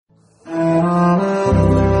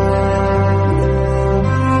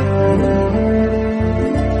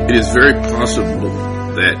It is very possible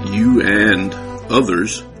that you and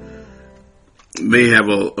others may have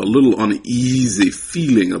a little uneasy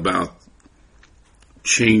feeling about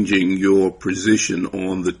changing your position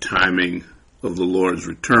on the timing of the Lord's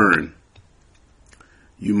return.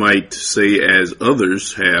 You might say, as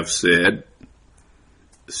others have said,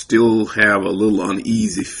 still have a little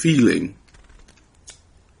uneasy feeling.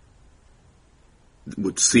 It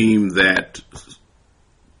would seem that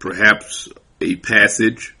perhaps a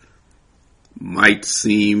passage might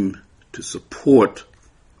seem to support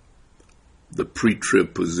the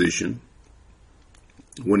pre-trib position,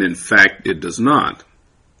 when in fact it does not.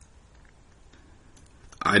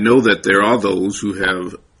 I know that there are those who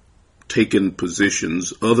have taken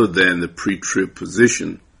positions other than the pre-trib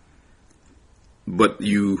position, but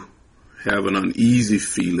you have an uneasy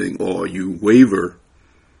feeling or you waver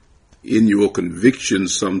in your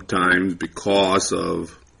convictions sometimes because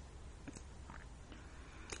of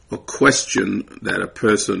a question that a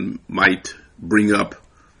person might bring up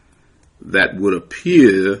that would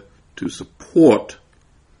appear to support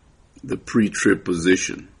the pre-trib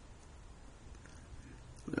position.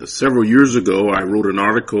 Several years ago, I wrote an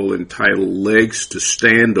article entitled Legs to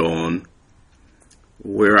Stand On,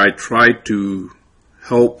 where I tried to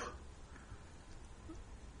help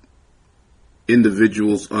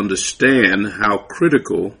individuals understand how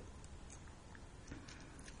critical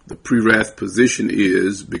the pre-wrath position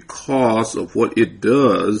is because of what it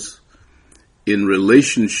does in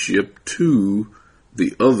relationship to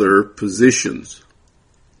the other positions.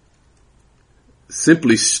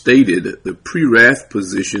 Simply stated, the pre-wrath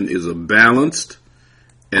position is a balanced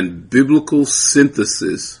and biblical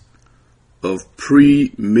synthesis of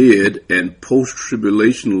pre, mid, and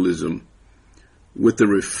post-tribulationalism with the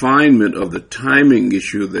refinement of the timing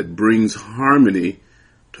issue that brings harmony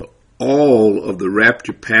to all of the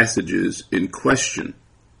rapture passages in question.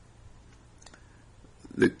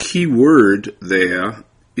 The key word there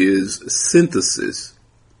is synthesis.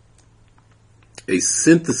 A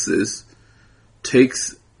synthesis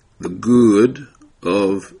takes the good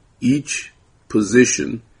of each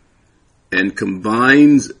position and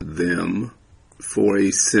combines them for a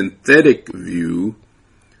synthetic view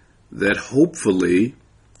that hopefully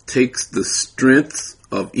takes the strengths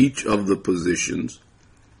of each of the positions,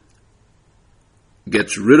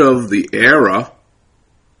 gets rid of the error,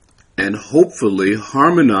 and hopefully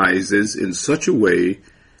harmonizes in such a way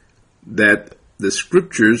that the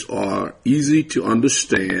scriptures are easy to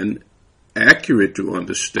understand, accurate to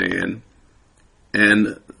understand,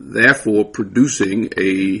 and therefore producing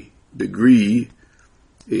a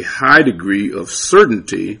high degree of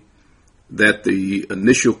certainty that the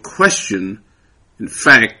initial question, in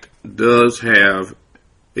fact, does have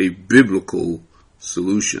a biblical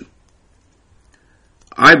solution.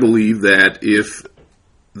 I believe that if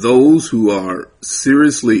those who are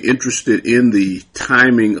seriously interested in the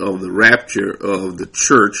timing of the rapture of the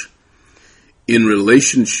church in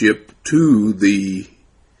relationship to the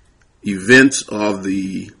events of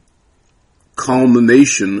the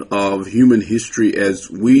culmination of human history as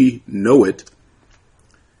we know it,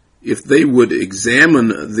 if they would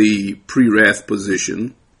examine the pre-wrath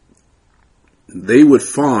position, they would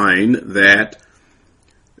find that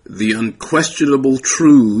the unquestionable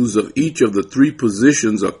truths of each of the three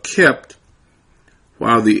positions are kept,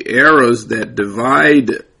 while the errors that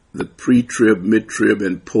divide the pre-trib, mid-trib,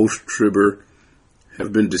 and post-tribber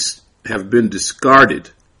have been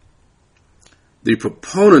discarded. The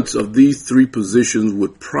proponents of these three positions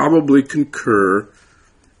would probably concur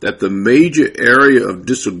that the major area of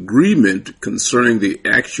disagreement concerning the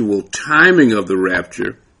actual timing of the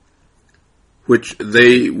rapture, which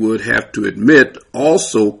they would have to admit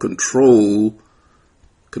also controls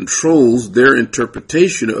their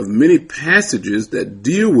interpretation of many passages that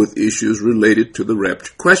deal with issues related to the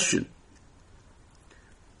rapture question.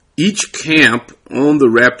 Each camp on the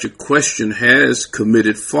rapture question has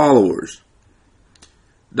committed followers.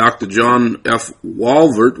 Dr. John F.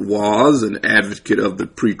 Walvoord was an advocate of the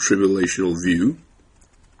pre-tribulational view.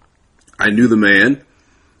 I knew the man,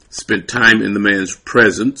 spent time in the man's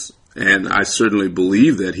presence, and I certainly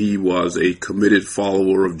believe that he was a committed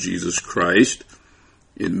follower of Jesus Christ,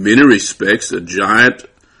 in many respects a giant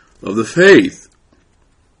of the faith.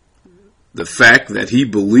 The fact that he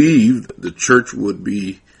believed the church will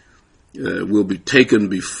be taken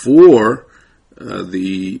before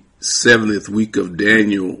the 70th week of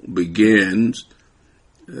Daniel begins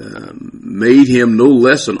made him no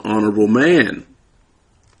less an honorable man.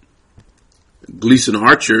 Gleason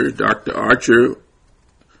Archer, Dr. Archer,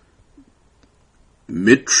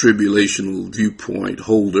 mid-tribulational viewpoint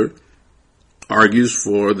holder, argues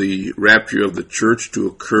for the rapture of the church to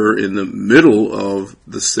occur in the middle of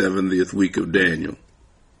the 70th week of Daniel.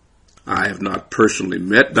 I have not personally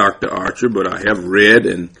met Dr. Archer, but I have read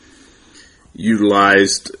and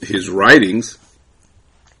utilized his writings.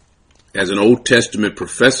 As an Old Testament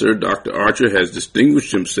professor, Dr. Archer has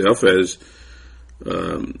distinguished himself as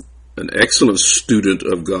an excellent student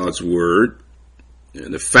of God's Word.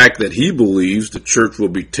 And the fact that he believes the church will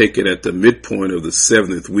be taken at the midpoint of the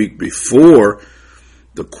 70th week before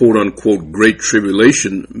the quote-unquote Great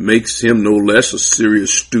Tribulation makes him no less a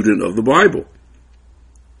serious student of the Bible.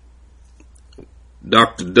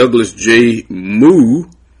 Dr. Douglas J. Moo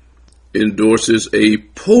endorses a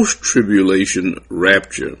post-tribulation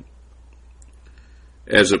rapture.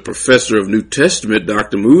 As a professor of New Testament,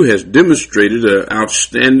 Dr. Moo has demonstrated an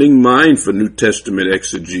outstanding mind for New Testament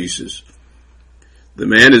exegesis. The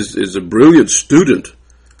man is a brilliant student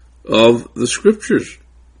of the Scriptures.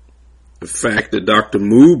 The fact that Dr.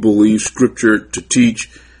 Moo believes Scripture to teach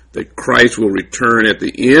that Christ will return at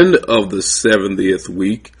the end of the 70th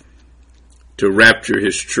week to rapture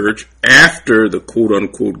his church after the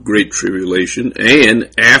quote-unquote Great Tribulation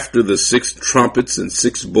and after the 6 trumpets and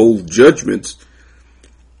 6 bold judgments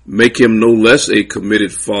make him no less a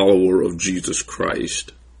committed follower of Jesus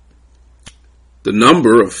Christ. The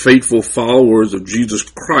number of faithful followers of Jesus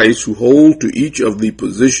Christ who hold to each of the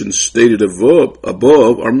positions stated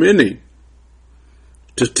above are many.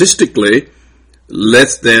 Statistically,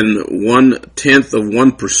 less than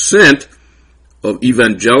 0.1% of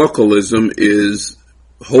evangelicalism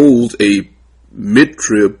holds a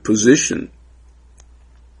mid-trib position.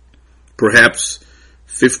 Perhaps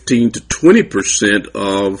 15 to 20%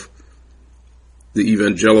 of the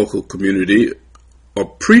evangelical community are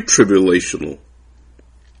pre-tribulational.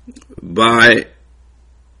 By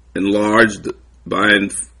and large, the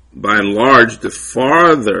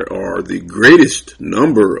farther or the greatest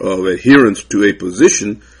number of adherents to a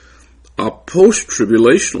position are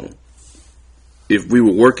post-tribulational. If we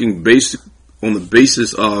were working on the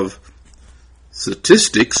basis of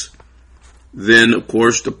statistics, then of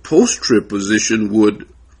course the post-trib position would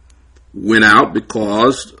win out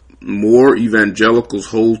because more evangelicals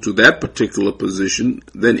hold to that particular position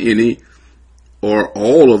than any or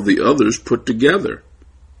all of the others put together.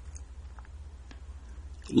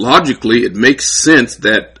 Logically, it makes sense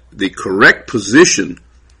that the correct position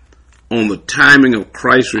on the timing of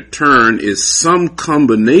Christ's return is some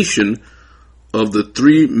combination of the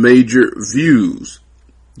 3 major views,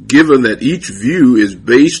 given that each view is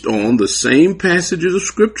based on the same passages of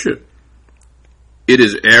Scripture. It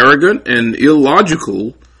is arrogant and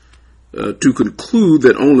illogical to conclude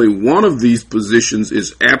that only one of these positions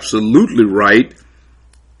is absolutely right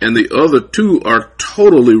and the other 2 are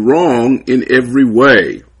totally wrong in every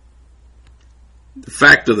way. The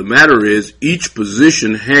fact of the matter is, each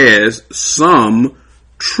position has some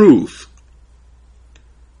truth.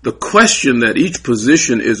 The question that each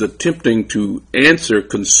position is attempting to answer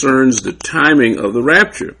concerns the timing of the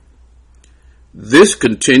rapture. This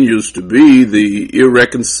continues to be the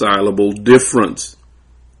irreconcilable difference.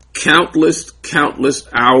 Countless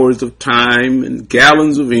hours of time and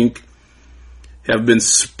gallons of ink have been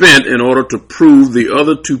spent in order to prove the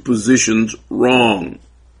other 2 positions wrong.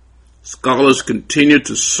 Scholars continue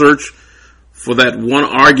to search for that one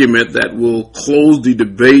argument that will close the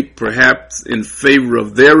debate, perhaps in favor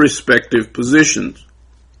of their respective positions.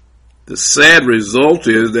 The sad result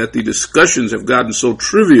is that the discussions have gotten so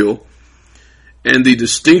trivial and the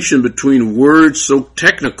distinction between words so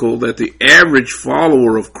technical that the average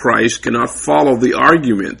follower of Christ cannot follow the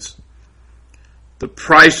arguments. The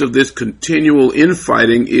price of this continual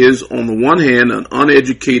infighting is, on the one hand, an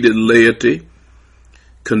uneducated laity,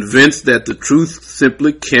 convinced that the truth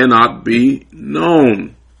simply cannot be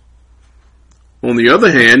known. On the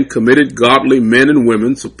other hand, committed godly men and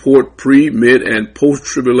women support pre-, mid-, and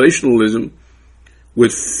post-tribulationalism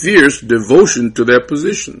with fierce devotion to their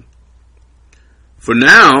position. For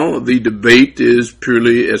now, the debate is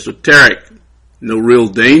purely esoteric. No real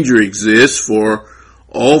danger exists, for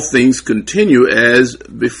all things continue as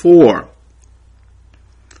before.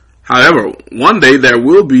 However, one day there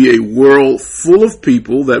will be a world full of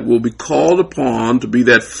people that will be called upon to be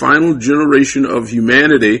that final generation of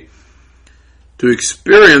humanity to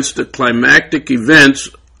experience the climactic events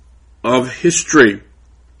of history.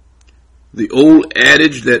 The old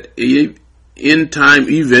adage that end-time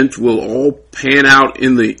events will all pan out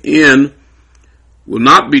in the end will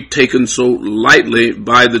not be taken so lightly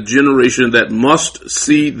by the generation that must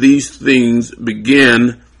see these things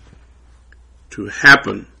begin to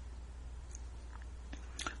happen.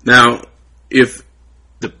 Now, if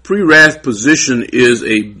The pre-wrath position is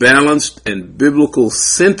a balanced and biblical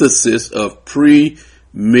synthesis of pre,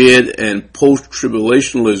 mid, and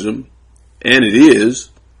post-tribulationism, and it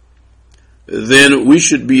is, then we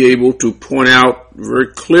should be able to point out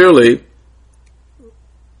very clearly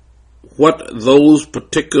what those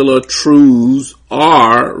particular truths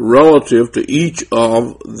are relative to each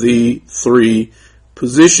of the three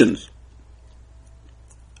positions.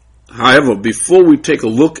 However, before we take a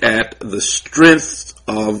look at the strength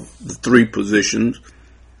of the three positions,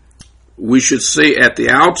 we should say at the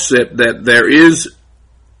outset that there is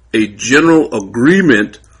a general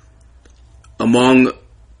agreement among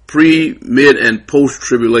pre, mid, and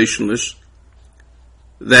post-tribulationists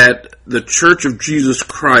that the Church of Jesus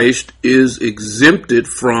Christ is exempted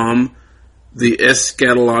from the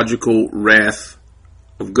eschatological wrath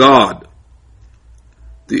of God.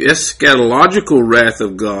 The eschatological wrath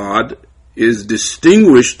of God is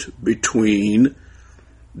distinguished between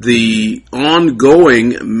the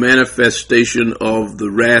ongoing manifestation of the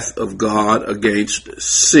wrath of God against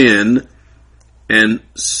sin and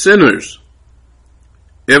sinners.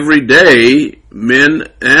 Every day, men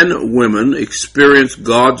and women experience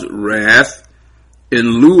God's wrath in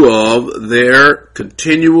lieu of their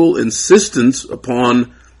continual insistence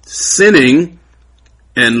upon sinning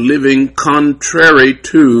and living contrary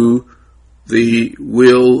to the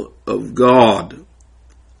will of God.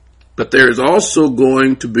 But there is also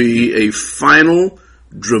going to be a final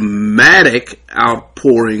dramatic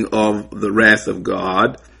outpouring of the wrath of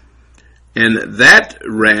God, and that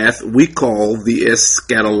wrath we call the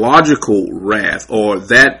eschatological wrath, or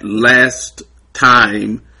that last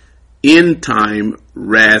time, end time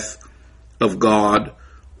wrath of God,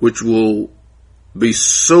 which will be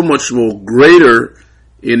so much more greater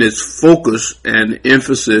in its focus and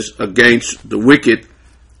emphasis against the wicked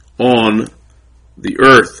on the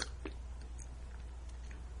earth.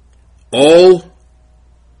 All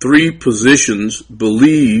three positions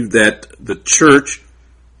believe that the church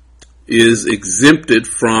is exempted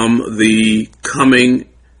from the coming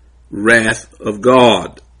wrath of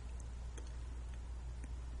God.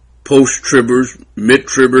 Post-tribbers,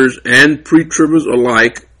 mid-tribbers, and pre-tribbers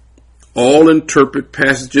alike all interpret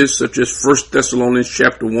passages such as 1 Thessalonians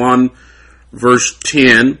chapter 1 verse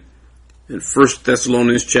 10 and 1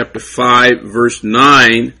 Thessalonians chapter 5 verse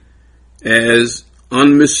 9 as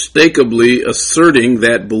unmistakably asserting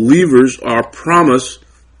that believers are promised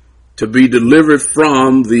to be delivered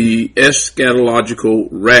from the eschatological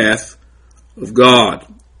wrath of God.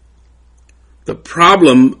 The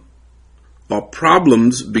problem or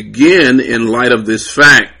problems begin in light of this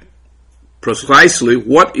fact. Precisely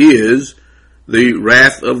what is the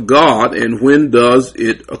wrath of God and when does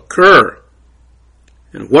it occur?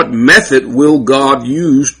 And what method will God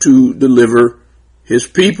use to deliver his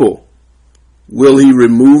people? Will he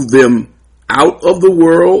remove them out of the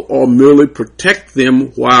world or merely protect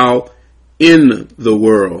them while in the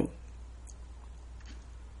world?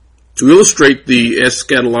 To illustrate the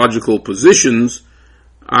eschatological positions,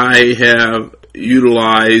 I have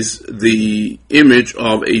utilized the image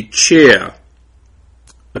of a chair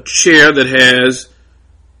that has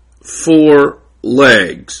 4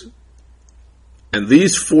 legs. And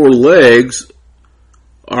these 4 legs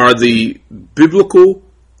are the biblical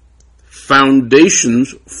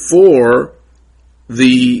foundations for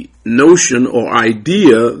the notion or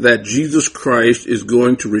idea that Jesus Christ is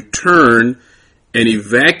going to return and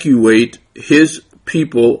evacuate his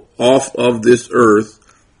people off of this earth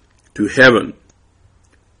to heaven.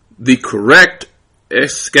 The correct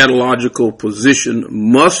eschatological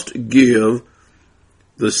position must give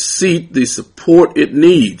the seat the support it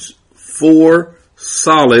needs, 4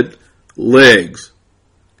 solid legs,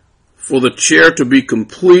 for the chair to be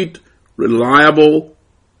complete, reliable,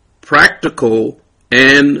 practical,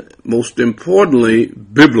 and most importantly,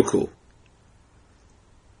 biblical.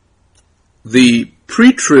 The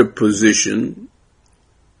pre-trib position,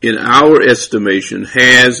 in our estimation,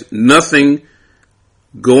 has nothing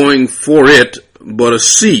going for it but a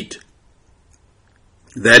seat.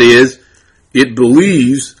 That is, it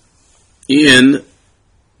believes in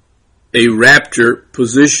a rapture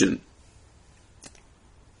position.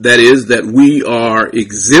 That is, that we are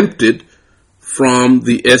exempted from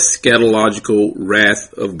the eschatological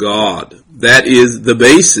wrath of God. That is the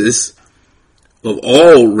basis of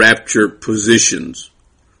all rapture positions,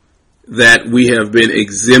 that we have been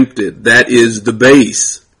exempted. That is the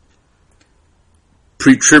base.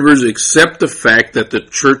 Pre-tribbers accept the fact that the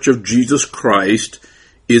Church of Jesus Christ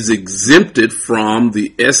is exempted from the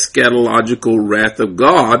eschatological wrath of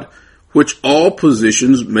God, which all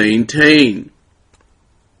positions maintain.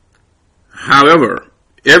 However,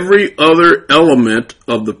 Every other element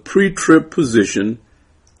of the pre-trib position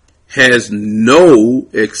has no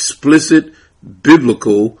explicit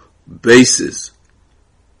biblical basis.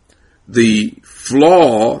 The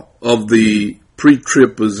flaw of the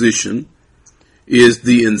pre-trib position is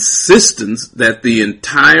the insistence that the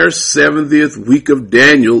entire 70th week of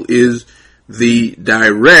Daniel is the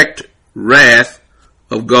direct wrath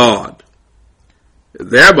of God,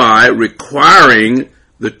 thereby requiring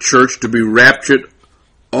the church to be raptured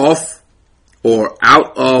off or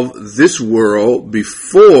out of this world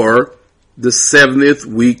before the 70th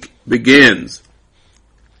week begins.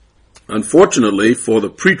 Unfortunately, for the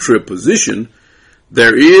pre-trib position,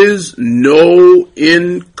 there is no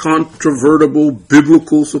incontrovertible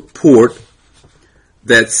biblical support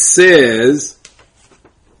that says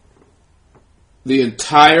the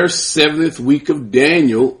entire 70th week of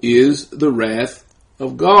Daniel is the wrath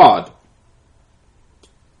of God.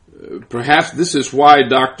 Perhaps this is why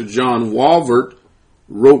Dr. John Walvoord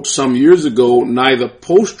wrote some years ago, neither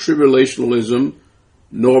post-tribulationalism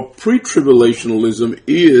nor pre-tribulationalism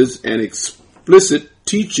is an explicit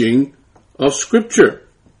teaching of Scripture.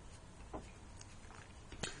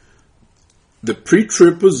 The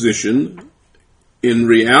pre-trib position, in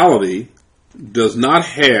reality, does not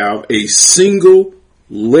have a single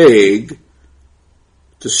leg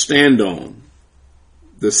to stand on.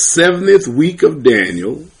 The 70th week of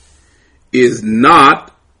Daniel is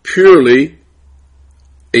not purely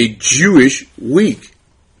a Jewish week.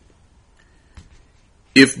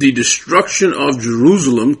 If the destruction of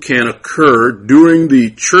Jerusalem can occur during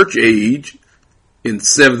the church age in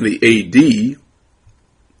 70 AD,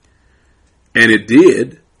 and it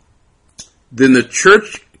did, then the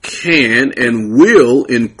church can and will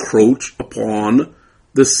encroach upon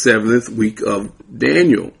the 7th week of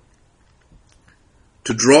Daniel.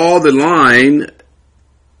 To draw the line,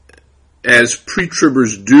 as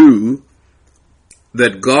pre-tribbers do,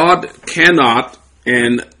 that God cannot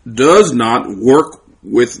and does not work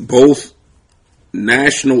with both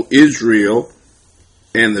national Israel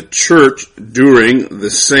and the church during the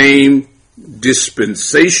same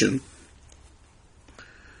dispensation,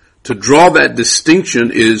 to draw that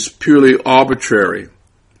distinction is purely arbitrary.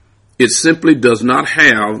 It simply does not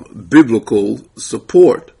have biblical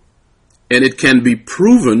support, and it can be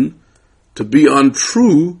proven to be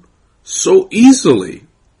untrue so easily.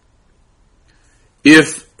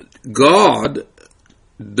 If God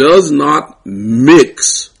does not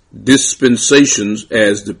mix dispensations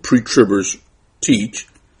as the pre-tribbers teach,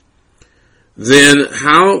 then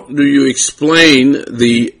how do you explain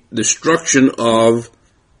the destruction of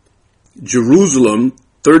Jerusalem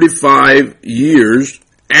 35 years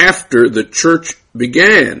after the church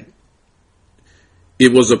began?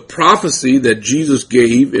 It was a prophecy that Jesus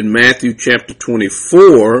gave in Matthew chapter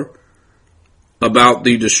 24 about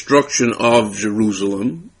the destruction of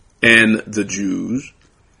Jerusalem and the Jews,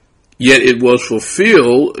 yet it was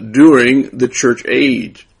fulfilled during the church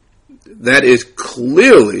age. That is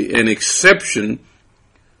clearly an exception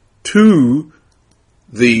to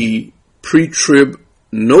the pre-trib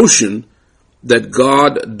notion that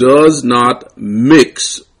God does not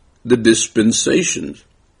mix the dispensations.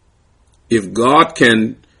 If God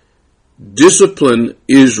can discipline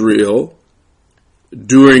Israel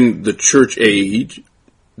during the church age,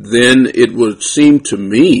 then it would seem to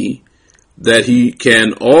me that he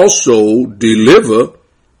can also deliver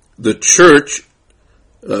the church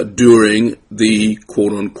during the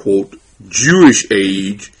quote-unquote Jewish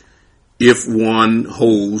age, if one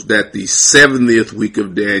holds that the 70th week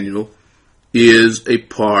of Daniel is a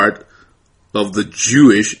part of the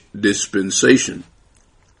Jewish dispensation.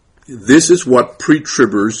 This is what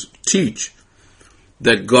pre-tribbers teach,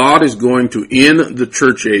 that God is going to end the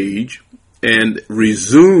church age and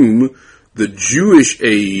resume the Jewish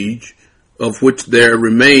age, of which there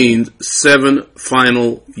remains 7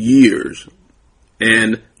 final years.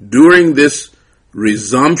 And during this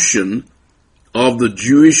resumption of the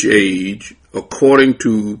Jewish age, according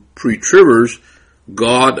to pre-tribbers,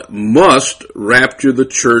 God must rapture the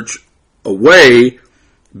church away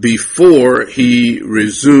before he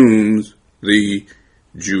resumes the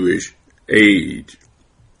Jewish age.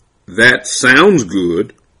 That sounds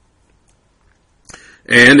good,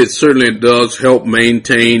 and it certainly does help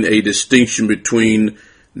maintain a distinction between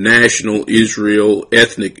national Israel,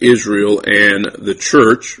 ethnic Israel, and the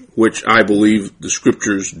church, which I believe the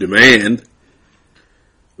scriptures demand.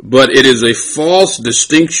 But it is a false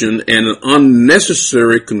distinction and an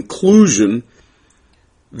unnecessary conclusion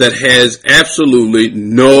that has absolutely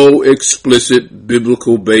no explicit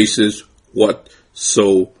biblical basis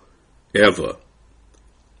whatsoever.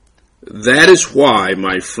 That is why,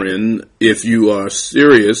 my friend, if you are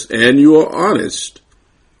serious and you are honest,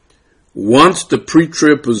 once the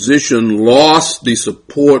pre-trib position lost the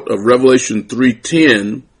support of Revelation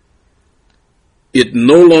 3:10, it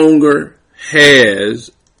no longer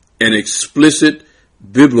has an explicit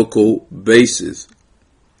biblical basis.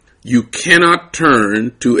 You cannot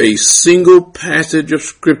turn to a single passage of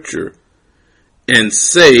Scripture and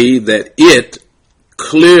say that it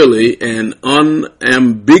clearly and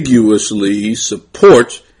unambiguously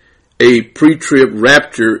supports a pre-trib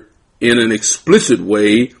rapture in an explicit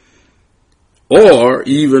way or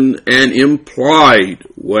even an implied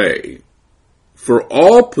way. For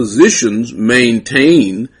all positions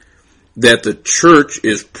maintain that the church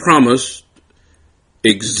is promised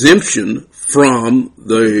exemption from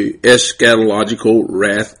the eschatological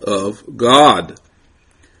wrath of God.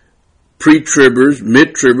 Pre-tribbers,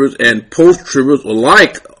 mid-tribbers, and post-tribbers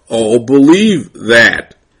alike all believe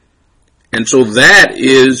that. And so that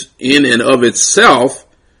is in and of itself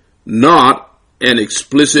not an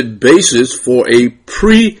explicit basis for a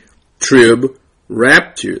pre-trib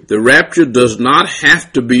rapture. The rapture does not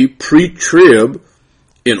have to be pre-trib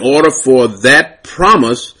in order for that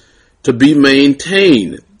promise to be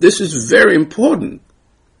maintained. This is very important.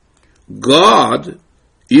 God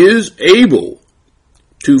is able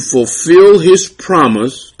to fulfill his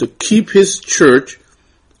promise to keep his church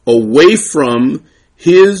away from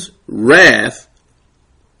his wrath,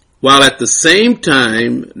 while at the same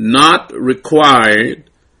time not required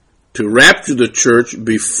to rapture the church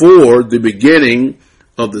before the beginning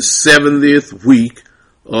of the 70th week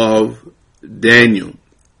of Daniel.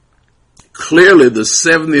 Clearly, the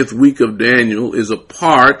 70th week of Daniel is a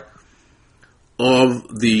part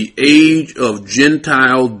of the age of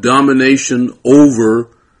Gentile domination over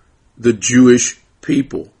the Jewish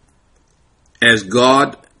people. As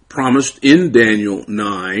God promised in Daniel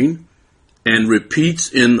 9 and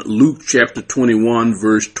repeats in Luke chapter 21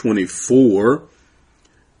 verse 24,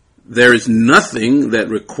 there is nothing that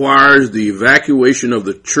requires the evacuation of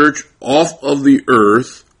the church off of the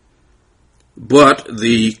earth but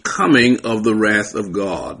the coming of the wrath of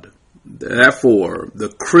God. Therefore, the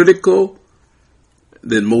critical,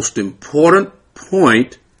 the most important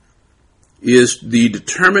point is the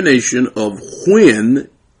determination of when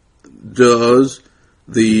does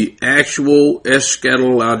the actual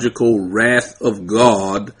eschatological wrath of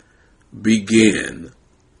God begin.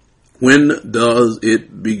 When does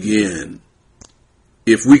it begin?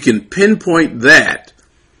 If we can pinpoint that,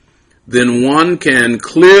 then one can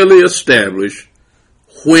clearly establish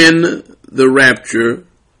when the rapture,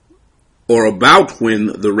 or about when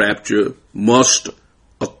the rapture must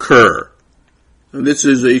occur. And this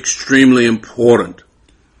is extremely important.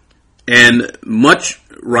 And much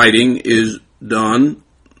writing is done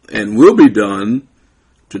and will be done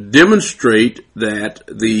to demonstrate that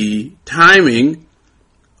the timing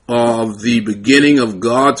of the beginning of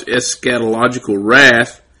God's eschatological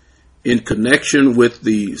wrath in connection with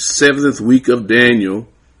the 7th week of Daniel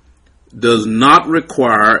does not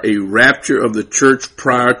require a rapture of the church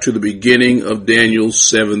prior to the beginning of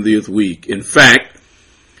Daniel's 70th week. In fact,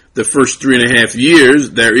 the first 3.5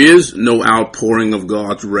 years, there is no outpouring of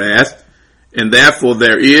God's wrath, and therefore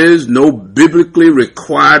there is no biblically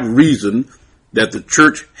required reason that the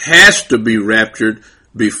church has to be raptured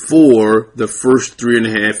before the first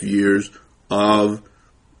 3.5 years of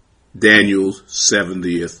Daniel's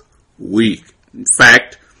 70th week. In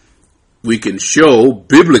fact, we can show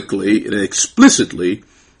biblically and explicitly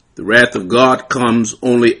the wrath of God comes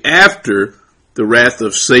only after the wrath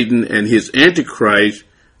of Satan and his Antichrist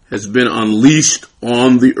has been unleashed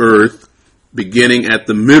on the earth, beginning at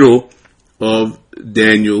the middle of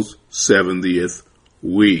Daniel's 70th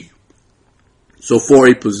week. So for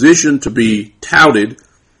a position to be touted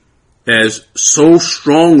as so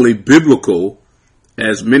strongly biblical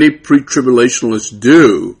as many pre-tribulationists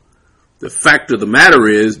do, the fact of the matter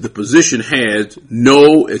is the position has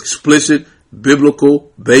no explicit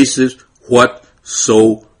biblical basis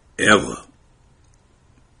whatsoever.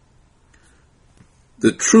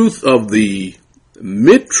 The truth of the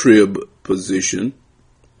mid-trib position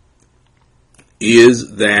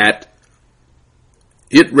is that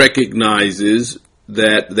it recognizes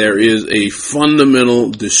that there is a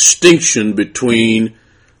fundamental distinction between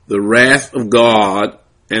the wrath of God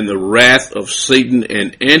and the wrath of Satan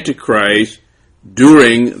and Antichrist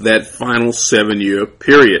during that final 7-year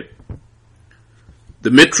period.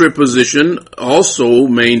 The mid-trib position also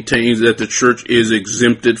maintains that the church is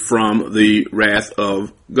exempted from the wrath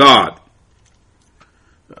of God.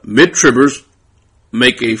 Mid-tribbers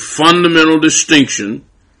make a fundamental distinction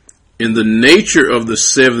in the nature of the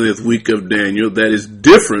 70th week of Daniel that is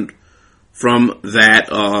different from that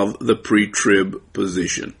of the pre-trib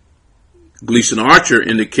position. Gleason Archer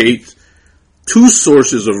indicates two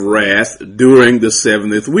sources of wrath during the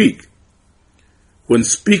 70th week. When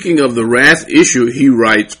speaking of the wrath issue, he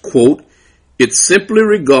writes, quote, "It simply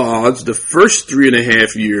regards the first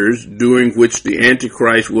 3.5 years during which the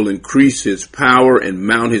Antichrist will increase his power and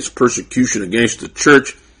mount his persecution against the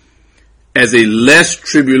church as a less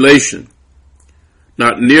tribulation,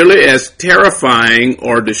 not nearly as terrifying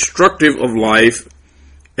or destructive of life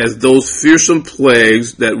as those fearsome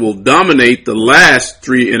plagues that will dominate the last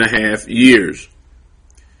 3.5 years.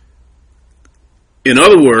 In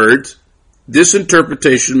other words, this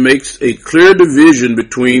interpretation makes a clear division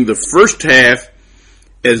between the first half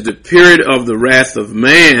as the period of the wrath of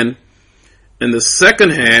man and the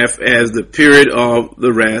second half as the period of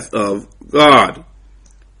the wrath of God.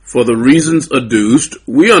 For the reasons adduced,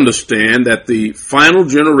 we understand that the final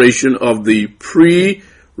generation of the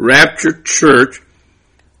pre-rapture church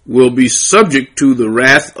will be subject to the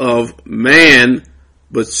wrath of man,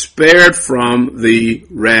 but spared from the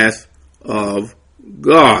wrath of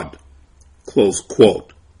God." Close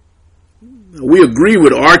quote. We agree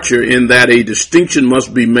with Archer in that a distinction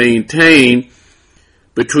must be maintained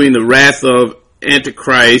between the wrath of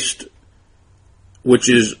Antichrist, which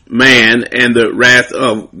is man, and the wrath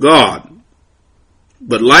of God.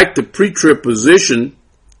 But like the pre-trib position,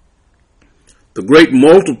 the great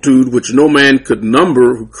multitude which no man could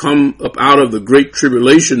number who come up out of the great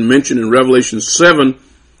tribulation mentioned in Revelation 7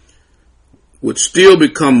 would still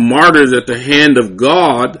become martyrs at the hand of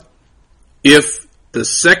God if the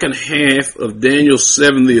second half of Daniel's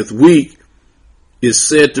 70th week is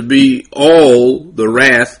said to be all the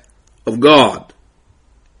wrath of God.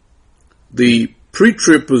 The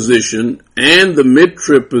pre-trib position and the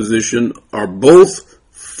mid-trib position are both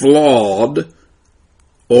flawed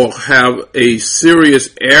or have a serious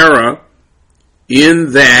error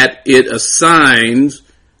in that it assigns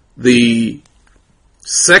the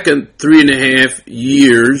second 3.5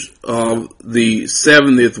 years of the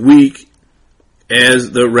 70th week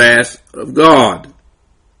as the wrath of God.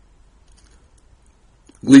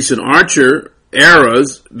 Gleason Archer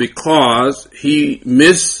errs because he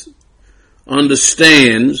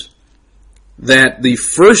misunderstands that the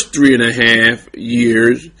first 3.5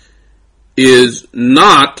 years is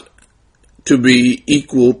not to be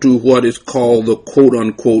equal to what is called the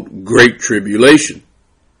quote-unquote Great Tribulation.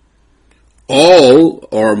 All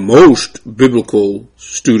or most biblical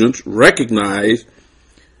students recognize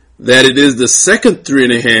that it is the second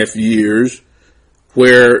 3.5 years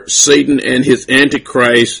where Satan and his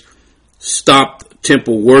Antichrist stop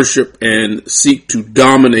temple worship and seek to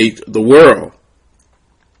dominate the world.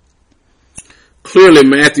 Clearly,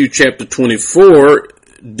 Matthew chapter 24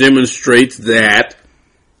 demonstrates that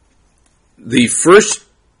the first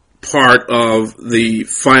part of the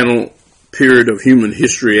final period of human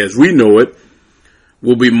history as we know it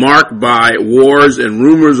will be marked by wars and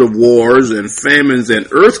rumors of wars and famines and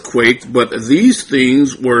earthquakes, but these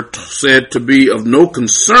things were said to be of no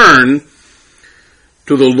concern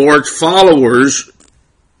to the Lord's followers.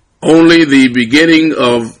 Only the beginning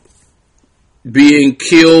of being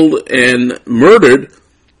killed and murdered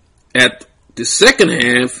at the second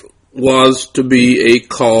half was to be a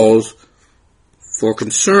cause for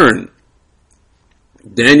concern.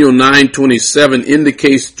 Daniel 9:27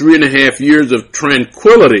 indicates 3.5 years of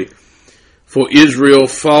tranquility for Israel,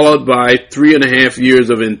 followed by 3.5 years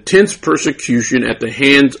of intense persecution at the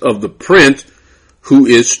hands of the prince who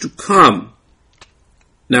is to come.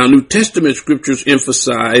 Now, New Testament scriptures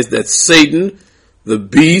emphasize that Satan, the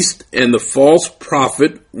beast, and the false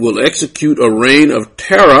prophet will execute a reign of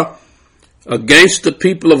terror against the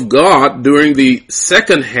people of God during the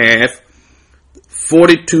second half,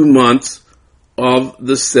 42 months of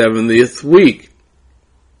the 70th week.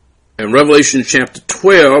 And Revelation chapter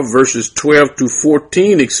 12, verses 12 to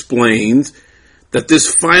 14 explains that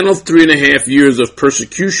this final 3.5 years of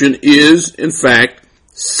persecution is, in fact,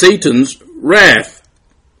 Satan's wrath.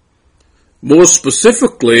 More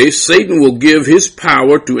specifically, Satan will give his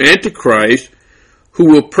power to Antichrist, who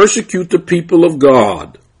will persecute the people of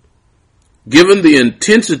God. Given the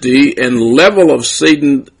intensity and level of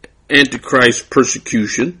Satan Antichrist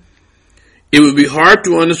persecution, it would be hard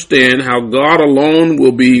to understand how God alone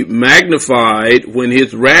will be magnified when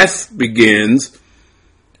his wrath begins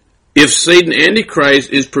if Satan Antichrist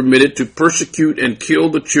is permitted to persecute and kill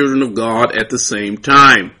the children of God at the same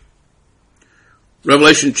time.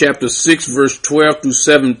 Revelation chapter 6 verse 12 to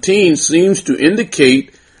 17 seems to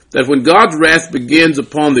indicate that when God's wrath begins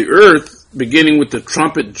upon the earth, beginning with the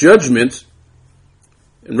trumpet judgments,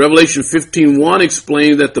 And Revelation 15:1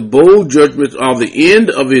 explains that the bowl judgments are the end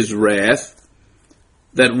of his wrath,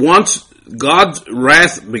 that once God's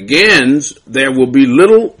wrath begins, there will be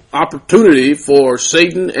little opportunity for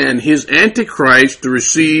Satan and his Antichrist to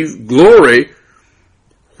receive glory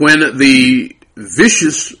when the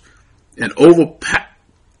vicious and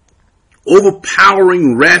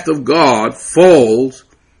overpowering wrath of God falls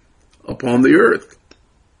upon the earth.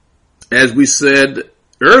 As we said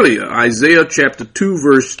earlier, Isaiah chapter 2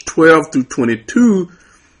 verse 12 through 22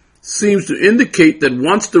 seems to indicate that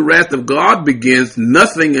once the wrath of God begins,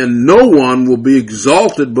 nothing and no one will be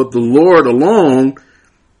exalted but the Lord alone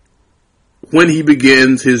when he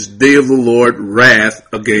begins his day of the Lord wrath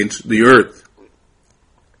against the earth.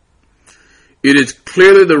 It is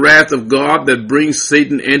clearly the wrath of God that brings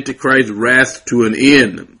Satan Antichrist's wrath to an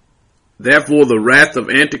end. Therefore, the wrath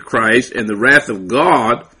of Antichrist and the wrath of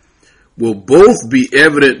God will both be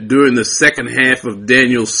evident during the second half of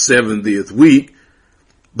Daniel's 70th week,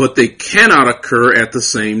 but they cannot occur at the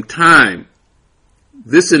same time.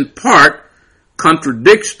 This in part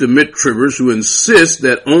contradicts the mid-tribbers who insist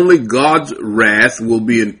that only God's wrath will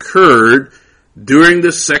be incurred during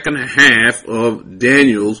the second half of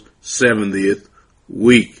Daniel's 70th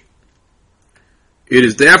week. It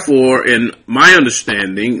is therefore, in my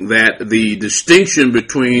understanding, that the distinction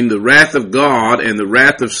between the wrath of God and the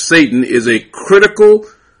wrath of Satan is a critical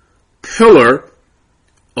pillar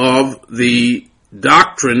of the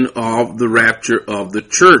doctrine of the rapture of the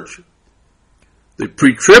church. The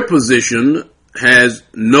pre-trib position has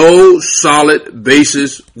no solid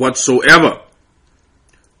basis whatsoever.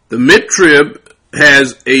 The mid-trib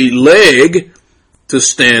has a leg to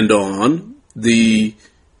stand on, the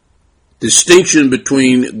distinction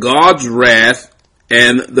between God's wrath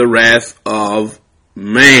and the wrath of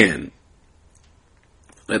man.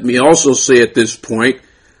 Let me also say at this point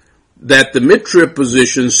that the mid-trib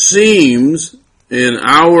position seems, in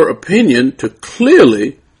our opinion, to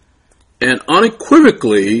clearly and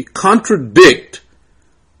unequivocally contradict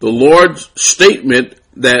the Lord's statement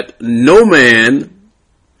that no man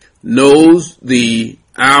knows the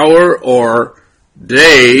hour or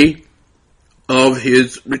day of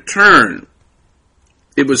his return.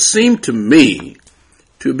 It would seem to me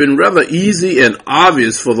to have been rather easy and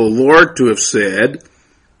obvious for the Lord to have said,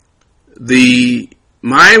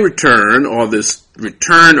 my return, or this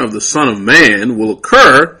return of the Son of Man, will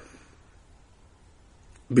occur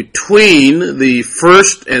between the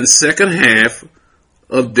first and second half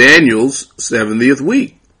of Daniel's 70th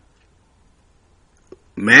week.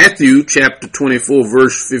 Matthew chapter 24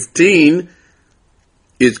 verse 15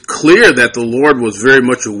 is clear that the Lord was very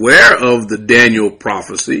much aware of the Daniel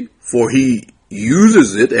prophecy, for he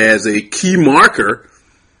uses it as a key marker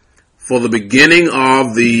for the beginning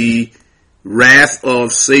of the wrath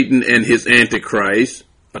of Satan and his Antichrist,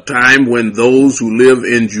 a time when those who live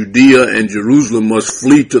in Judea and Jerusalem must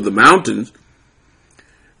flee to the mountains.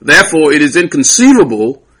 Therefore, it is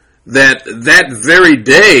inconceivable that that very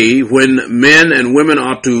day when men and women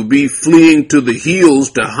are to be fleeing to the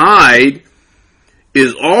hills to hide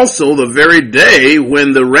is also the very day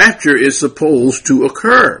when the rapture is supposed to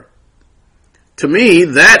occur. To me,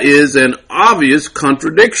 that is an obvious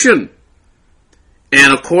contradiction.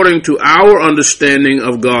 And according to our understanding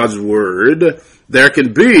of God's Word, there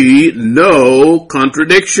can be no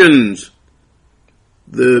contradictions.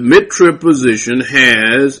 The mid-trib position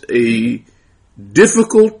has a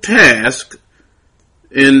difficult task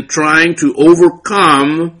in trying to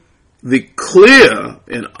overcome the clear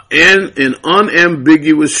and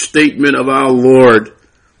unambiguous statement of our Lord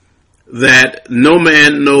that no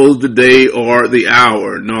man knows the day or the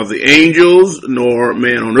hour, nor the angels, nor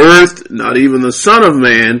man on earth, not even the Son of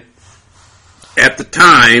Man, at the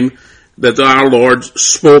time that our Lord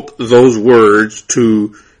spoke those words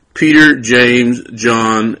to Peter, James,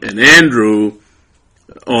 John, and Andrew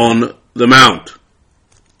on the Mount.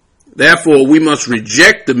 Therefore, we must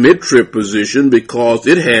reject the mid-trib position because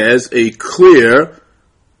it has a clear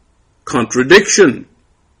contradiction.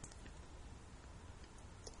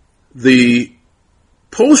 The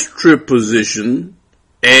post-trib position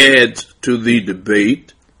adds to the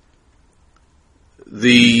debate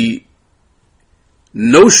the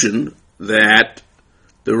notion that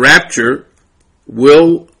the rapture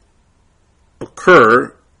will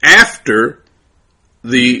occur after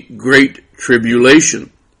the Great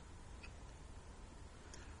Tribulation.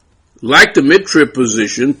 Like the mid-trib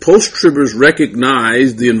position, post-tribbers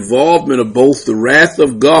recognize the involvement of both the wrath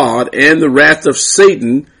of God and the wrath of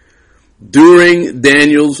Satan during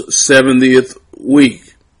Daniel's 70th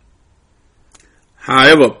week.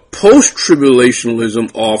 However,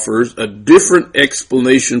 post-tribulationalism offers a different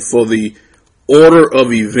explanation for the order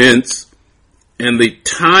of events and the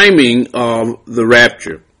timing of the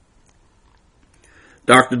rapture.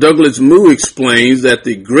 Dr. Douglas Moo explains that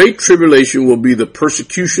the Great Tribulation will be the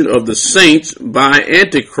persecution of the saints by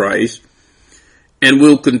Antichrist and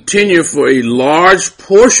will continue for a large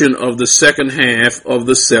portion of the second half of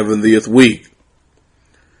the 70th week.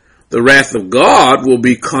 The wrath of God will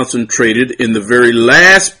be concentrated in the very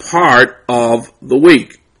last part of the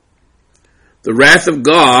week. The wrath of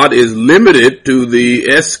God is limited to the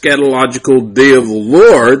eschatological day of the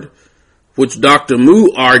Lord, which Dr. Moo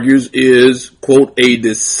argues is, quote, a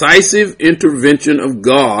decisive intervention of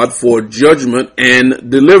God for judgment and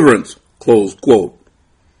deliverance, close quote.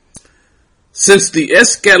 Since the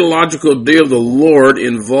eschatological day of the Lord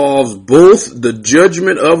involves both the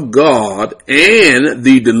judgment of God and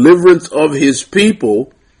the deliverance of his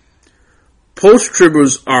people,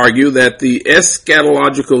 post-tribbers argue that the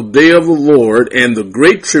eschatological day of the Lord and the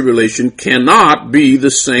Great Tribulation cannot be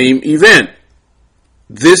the same event.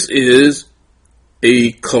 This is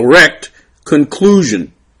a correct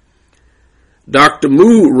conclusion. Dr.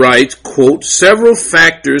 Moo writes, quote, several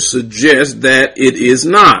factors suggest that it is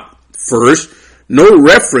not. First, no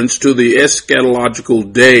reference to the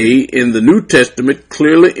eschatological day in the New Testament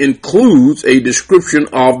clearly includes a description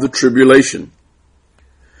of the tribulation.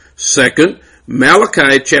 Second,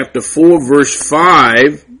 Malachi chapter 4 verse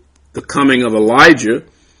 5, the coming of Elijah,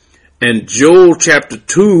 and Joel chapter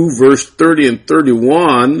 2 verse 30 and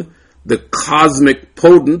 31, the cosmic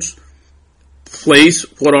potence, place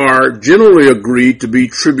what are generally agreed to be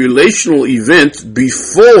tribulational events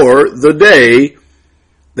before the day,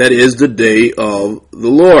 that is the day of the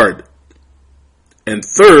Lord. And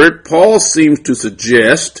third, Paul seems to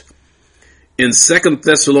suggest in 2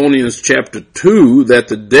 Thessalonians chapter 2 that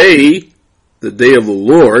the day of the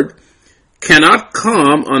Lord, cannot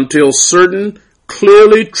come until certain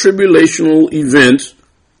clearly tribulational events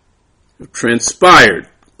have transpired,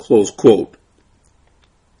 close quote.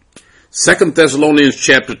 2 Thessalonians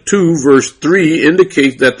chapter 2 verse 3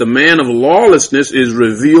 indicates that the man of lawlessness is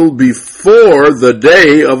revealed before the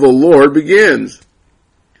day of the Lord begins.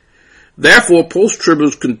 Therefore,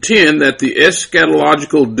 post-tribbers contend that the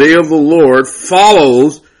eschatological day of the Lord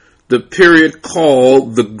follows the period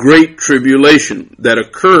called the Great Tribulation that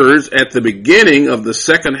occurs at the beginning of the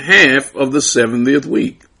second half of the 70th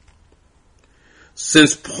week.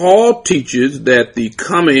 Since Paul teaches that the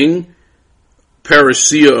coming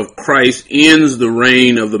parousia of Christ ends the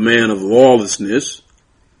reign of the man of lawlessness,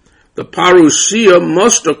 the parousia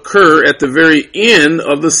must occur at the very end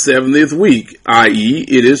of the 70th week, i.e.,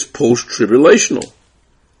 it is post-tribulational.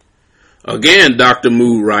 Again, Dr.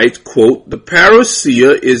 Moo writes, quote, the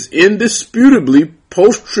parousia is indisputably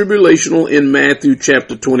post-tribulational in Matthew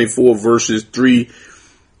chapter 24 verses 3,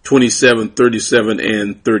 27, 37,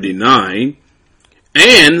 and 39,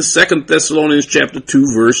 and 2 Thessalonians chapter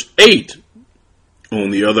 2 verse 8. On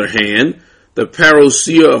the other hand, the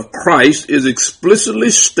parousia of Christ is explicitly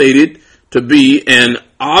stated to be an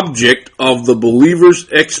object of the believer's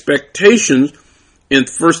expectations in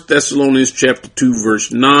 1 Thessalonians chapter 2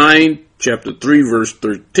 verse 9, chapter 3 verse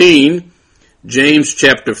 13, James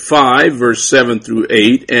chapter 5 verse 7 through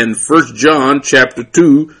 8, and 1 John chapter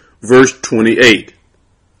 2 verse 28.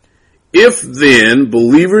 If then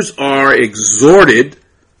believers are exhorted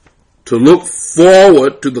to look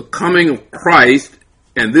forward to the coming of Christ,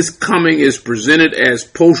 and this coming is presented as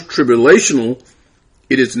post-tribulational,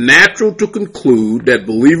 it is natural to conclude that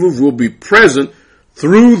believers will be present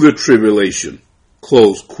through the tribulation.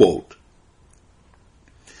 Close quote.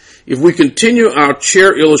 If we continue our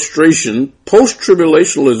chair illustration,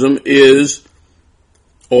 post-tribulationalism is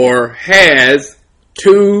or has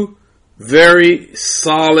two very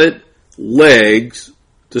solid legs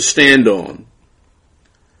to stand on.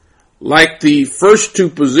 Like the first two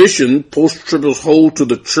positions, post-tribbles hold to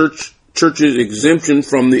the church's exemption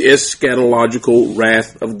from the eschatological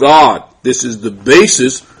wrath of God. This is the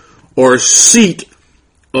basis or seat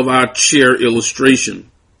of our chair illustration.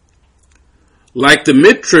 Like the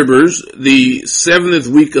mid-tribbers, the 70th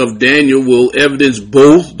week of Daniel will evidence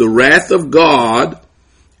both the wrath of God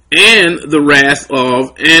and the wrath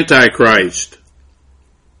of Antichrist.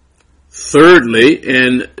 Thirdly,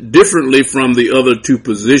 and differently from the other two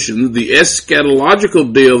positions, the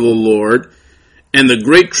eschatological day of the Lord and the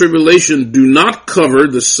Great Tribulation do not cover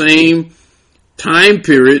the same time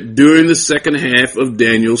period during the second half of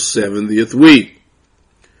Daniel's 70th week.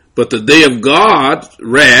 But the day of God's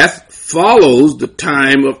wrath follows the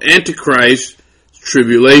time of Antichrist's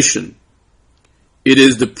tribulation. It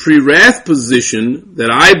is the pre-wrath position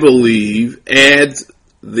that I believe adds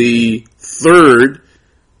the third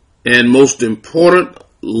and most important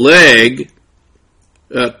leg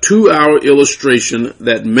 2-hour illustration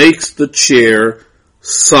that makes the chair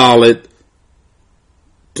solid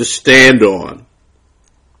to stand on.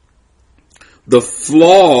 The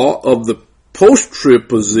flaw of the post-trib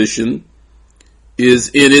position is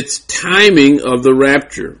in its timing of the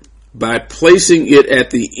rapture. By placing it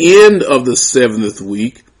at the end of the 7th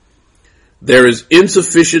week, there is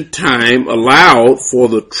insufficient time allowed for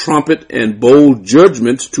the trumpet and bowl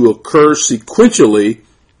judgments to occur sequentially,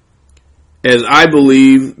 as I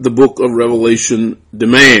believe the book of Revelation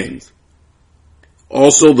demands.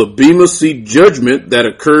 Also, the Bema Seat judgment that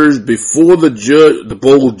occurs before the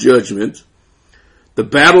bowl judgment, the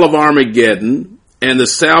Battle of Armageddon, and the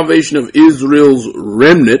salvation of Israel's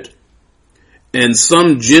remnant, and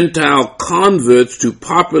some Gentile converts to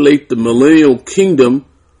populate the millennial kingdom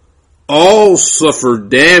all suffer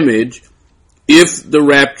damage if the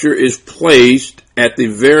rapture is placed at the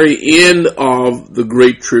very end of the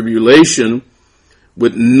Great Tribulation,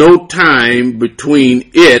 with no time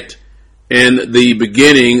between it and the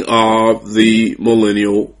beginning of the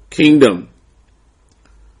millennial kingdom.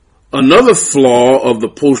 Another flaw of the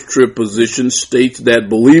post-trib position states that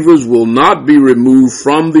believers will not be removed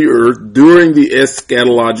from the earth during the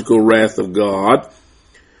eschatological wrath of God,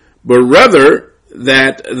 but rather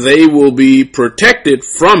that they will be protected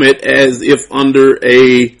from it as if under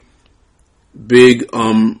a big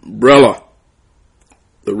umbrella.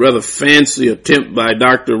 The rather fancy attempt by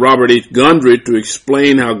Dr. Robert H. Gundry to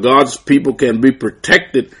explain how God's people can be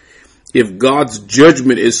protected if God's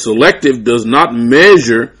judgment is selective does not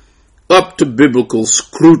measure up to biblical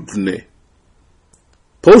scrutiny.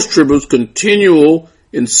 Post-trib's continual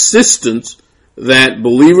insistence that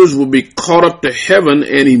believers will be caught up to heaven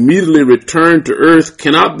and immediately return to earth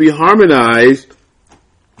cannot be harmonized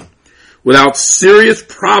without serious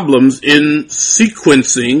problems in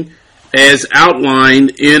sequencing as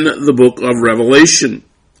outlined in the book of Revelation.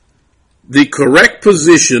 The correct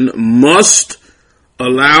position must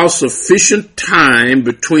allow sufficient time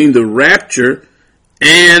between the rapture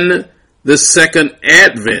and the second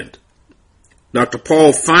advent. Dr.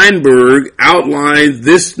 Paul Feinberg outlines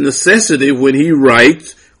this necessity when he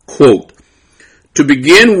writes, quote, "To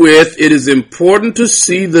begin with, it is important to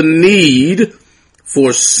see the need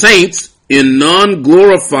for saints in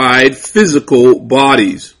non-glorified physical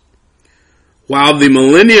bodies. While the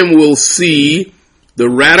millennium will see the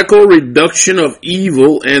radical reduction of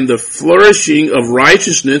evil and the flourishing of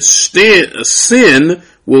righteousness, sin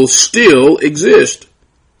will still exist.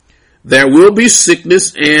 There will be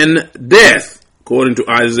sickness and death, according to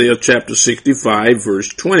Isaiah chapter 65, verse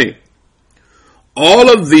 20. All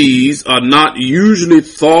of these are not usually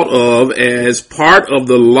thought of as part of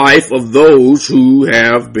the life of those who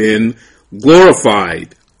have been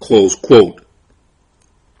glorified," close quote.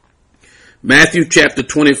 Matthew chapter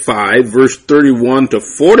 25, verse 31 to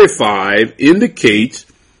 45 indicates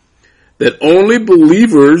that only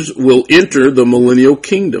believers will enter the millennial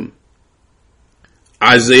kingdom.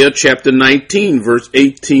 Isaiah chapter 19, verse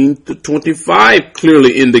 18 to 25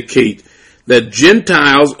 clearly indicate that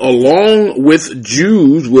Gentiles along with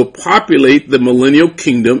Jews will populate the millennial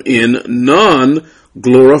kingdom in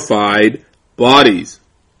non-glorified bodies.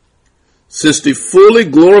 Since the fully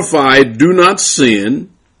glorified do not sin,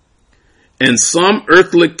 and some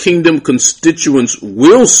earthly kingdom constituents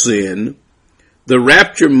will sin, the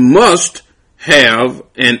rapture must have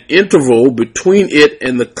an interval between it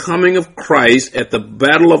and the coming of Christ at the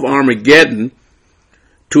Battle of Armageddon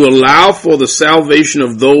to allow for the salvation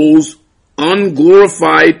of those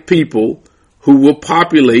unglorified people who will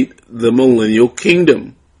populate the millennial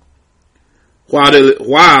kingdom.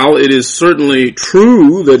 While it is certainly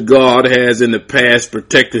true that God has in the past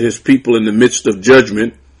protected his people in the midst of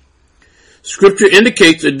judgment, Scripture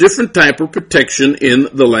indicates a different type of protection in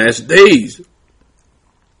the last days,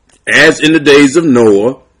 as in the days of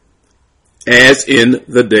Noah, as in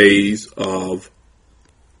the days of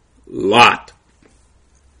Lot.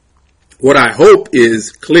 What I hope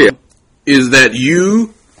is clear is that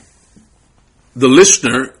you, the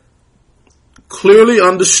listener, clearly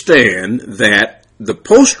understand that the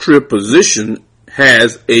post-trib position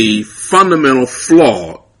has a fundamental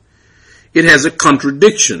flaw. It has a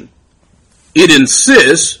contradiction. It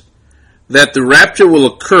insists that the rapture will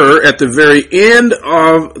occur at the very end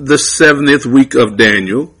of the 70th week of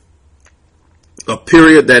Daniel, a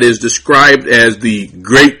period that is described as the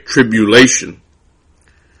Great Tribulation,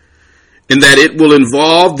 and that it will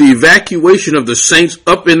involve the evacuation of the saints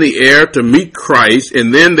up in the air to meet Christ,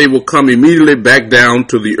 and then they will come immediately back down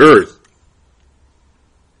to the earth.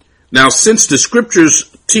 Now, since the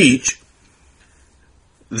Scriptures teach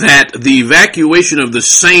that the evacuation of the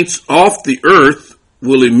saints off the earth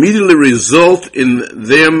will immediately result in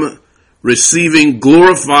them receiving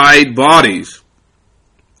glorified bodies,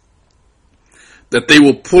 that they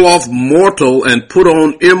will pull off mortal and put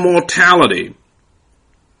on immortality,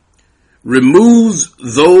 removes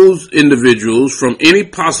those individuals from any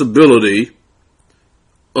possibility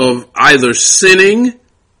of either sinning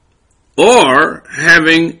or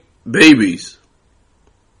having babies.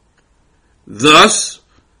 Thus,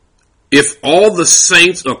 if all the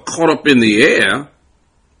saints are caught up in the air,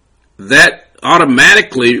 that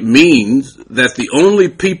automatically means that the only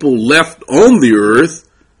people left on the earth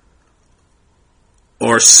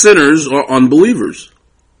are sinners or unbelievers.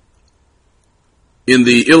 In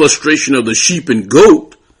the illustration of the sheep and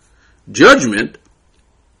goat judgment,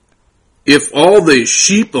 if all the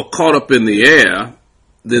sheep are caught up in the air,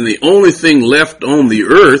 then the only thing left on the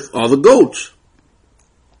earth are the goats.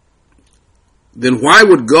 Then why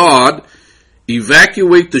would God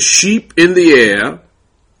evacuate the sheep in the air,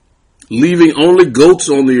 leaving only goats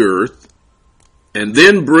on the earth, and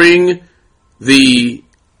then bring the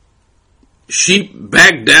sheep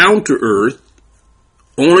back down to earth,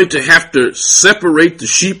 only to have to separate the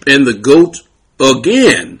sheep and the goats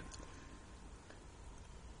again,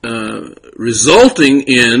 resulting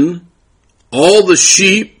in all the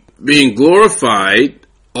sheep being glorified,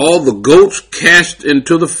 all the goats cast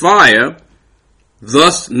into the fire,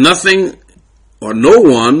 thus nothing or no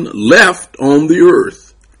one left on the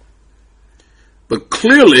earth. But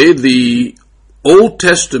clearly the Old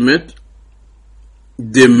Testament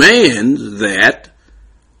demands that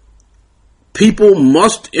people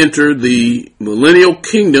must enter the millennial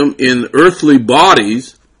kingdom in earthly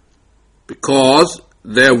bodies because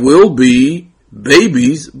there will be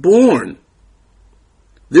babies born.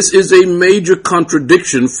 This is a major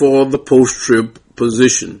contradiction for the post-trib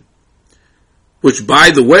position, which, by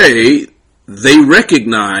the way, they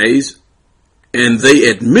recognize and they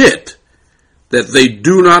admit that they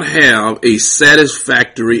do not have a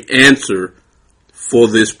satisfactory answer for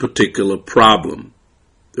this particular problem.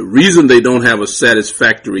 The reason they don't have a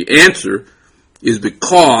satisfactory answer is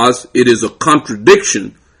because it is a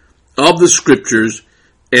contradiction of the scriptures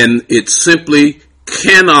and it simply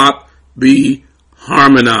cannot be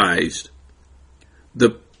harmonized.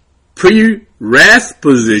 The pre-wrath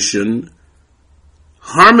position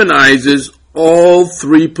harmonizes all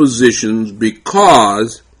three positions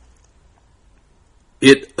because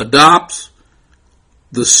it adopts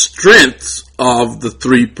the strengths of the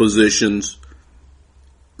three positions,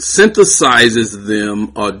 synthesizes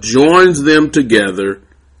them or joins them together,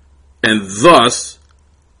 and thus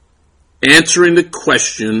answering the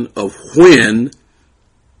question of when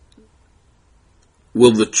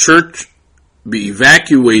will the church be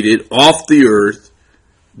evacuated off the earth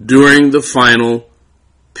during the final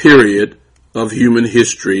period of human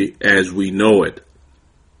history as we know it.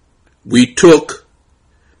 We took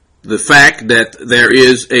the fact that there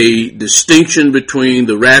is a distinction between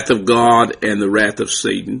the wrath of God and the wrath of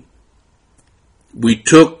Satan. We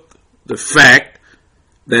took the fact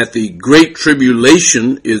that the great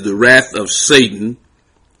tribulation is the wrath of Satan,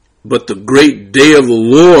 but the great day of the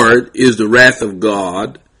Lord is the wrath of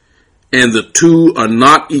God, and the two are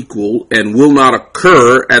not equal and will not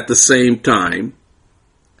occur at the same time.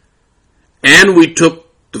 And we took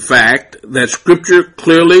the fact that Scripture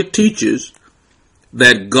clearly teaches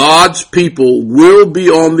that God's people will be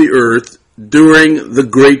on the earth during the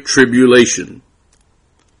Great Tribulation.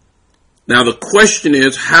 Now the question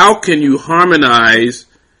is, how can you harmonize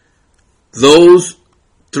those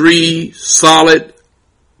three solid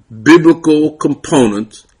biblical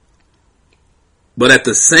components, but at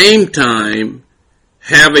the same time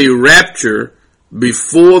have a rapture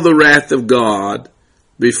before the wrath of God,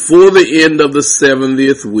 before the end of the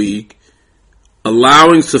 70th week,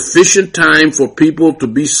 allowing sufficient time for people to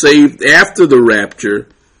be saved after the rapture,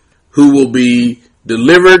 who will be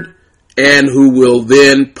delivered and who will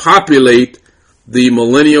then populate the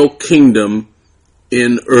millennial kingdom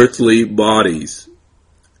in earthly bodies?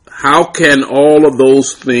 How can all of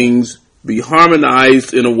those things be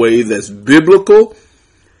harmonized in a way that's biblical,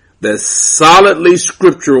 that's solidly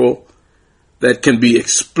scriptural, that can be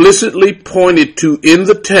explicitly pointed to in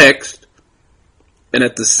the text, and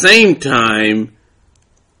at the same time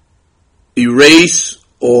erase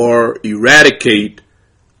or eradicate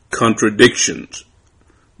contradictions?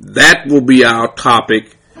 That will be our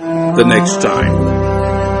topic the next time.